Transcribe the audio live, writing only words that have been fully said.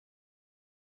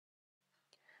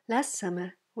Last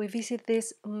summer, we visited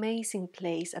this amazing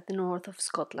place at the north of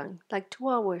Scotland, like 2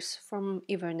 hours from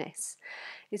Inverness.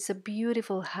 It's a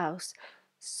beautiful house,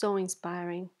 so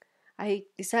inspiring. I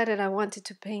decided I wanted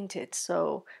to paint it,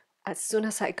 so as soon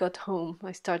as I got home,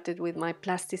 I started with my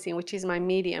plasticine, which is my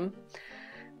medium,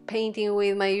 painting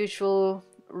with my usual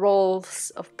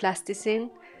rolls of plasticine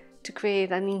to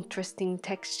create an interesting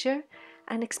texture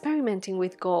and experimenting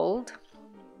with gold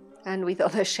and with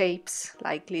other shapes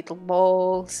like little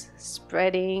balls,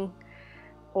 spreading,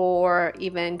 or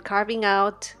even carving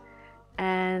out.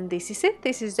 And this is it,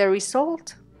 this is the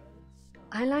result.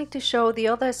 I like to show the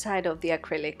other side of the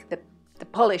acrylic, the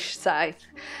polished side,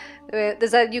 the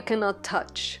side you cannot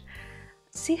touch.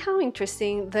 See how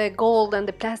interesting the gold and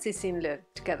the plasticine look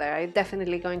together. I'm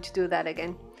definitely going to do that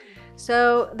again.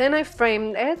 So then I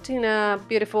framed it in a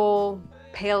beautiful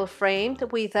pale frame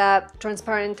with a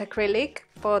transparent acrylic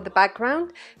for the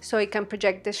background so it can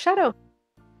project the shadow.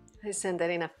 I sent it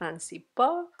in a fancy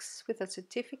box with a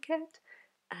certificate,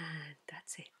 and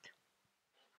that's it.